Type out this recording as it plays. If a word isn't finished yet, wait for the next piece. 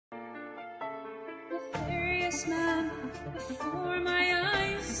nefarious man before my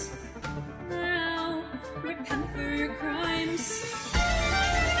eyes. Now, repent for your crimes.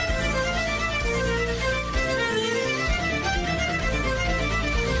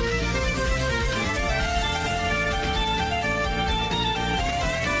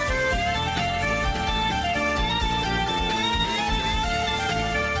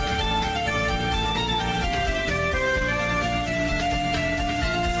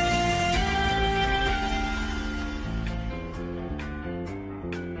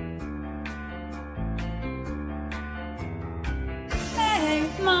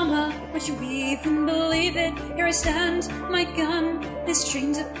 Mama, would you even believe it? Here I stand, my gun is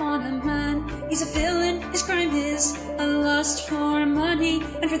trained upon a man. He's a villain, his crime is a lust for money,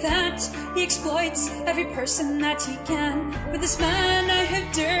 and for that he exploits every person that he can. For this man I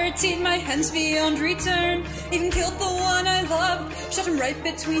have dirtied my hands beyond return, even killed the one I loved, shot him right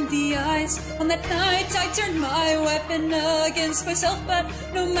between the eyes. On that night I turned my weapon against myself, but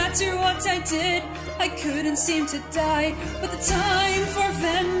no matter what I did, I couldn't seem to die. But the time for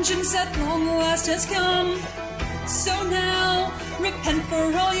vengeance at long last has come, so now repent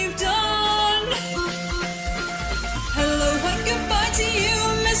for all you've done. Hello and goodbye to you,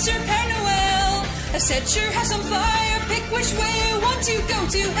 Mr. Père Noël. I've set your house on fire, pick which way you want to go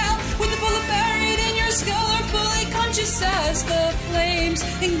to hell. With a bullet buried in your skull, or fully conscious as the flames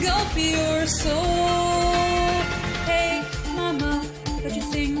engulf your soul. Hey, Mama, don't you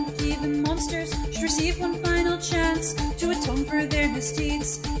think even monsters should receive one final chance to atone for their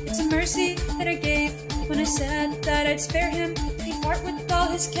misdeeds? It's a mercy that I gave when I said that I'd spare him. If he part with all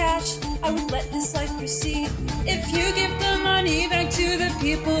his cash, I would let his life proceed. If you give the money back to the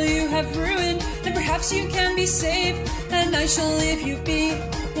people you have ruined, then perhaps you can be saved, and I shall leave you be.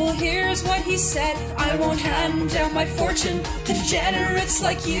 Well, here's what he said: I won't hand down my fortune to degenerates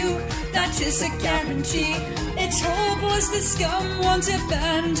like you. That is a guarantee. It's hopeless that scum won't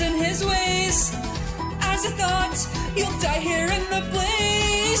abandon his ways. As I thought, you'll die here in the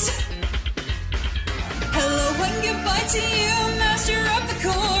blaze. Hello and goodbye to you, master of the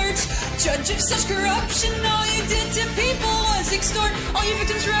court, judge of such corruption. All you did to people was extort. All your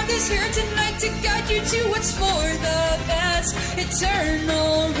victims' wrath is here tonight to guide you to what's for the best,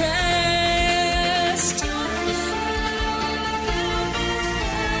 eternal rest.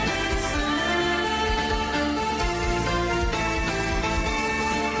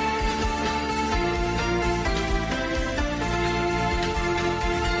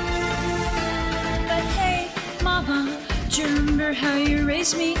 Mama, do you remember how you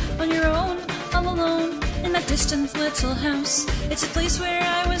raised me on your own, all alone, in that distant little house? It's a place where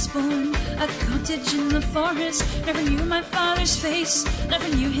I was born, a cottage in the forest. Never knew my father's face, never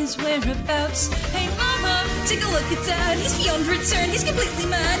knew his whereabouts. Hey Mama, take a look at Dad, he's beyond return, he's completely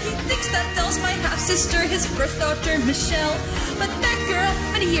mad. He thinks that Delle's my half-sister, his birth daughter Michelle. But that girl,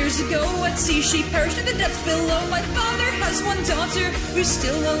 many years ago, at sea she perished in the depths below. My father has one daughter who's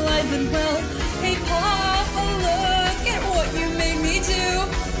still alive and well. Hey Papa, look at what you made me do.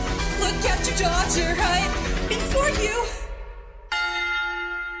 Look at your daughter right before you.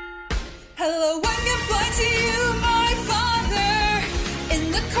 Hello and goodbye to you, my father.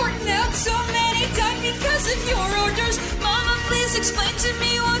 In the court now, so many died because of your orders. Mama, please explain to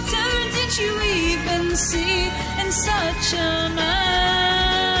me, whatever did you even see in such a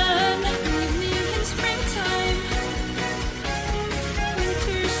man? Evening in springtime,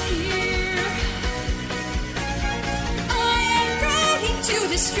 winter's here. I am ready to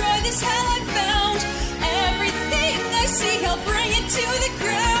destroy this hell I found. Everything I see, I'll bring it to the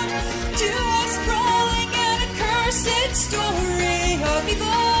ground. To a sprawling and accursed story of evil,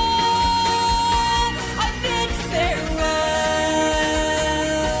 I bid farewell.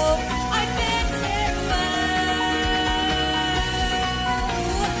 I bid farewell.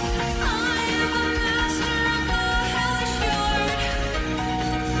 I am a master of the hellish yard.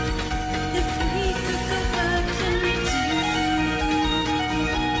 If we could go back and redo.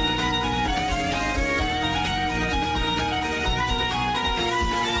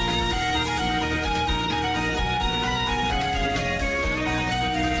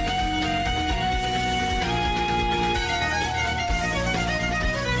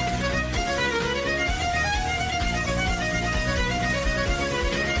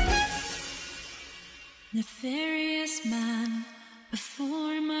 Nefarious man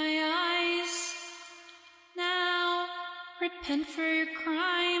before my eyes, now repent for your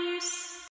crimes.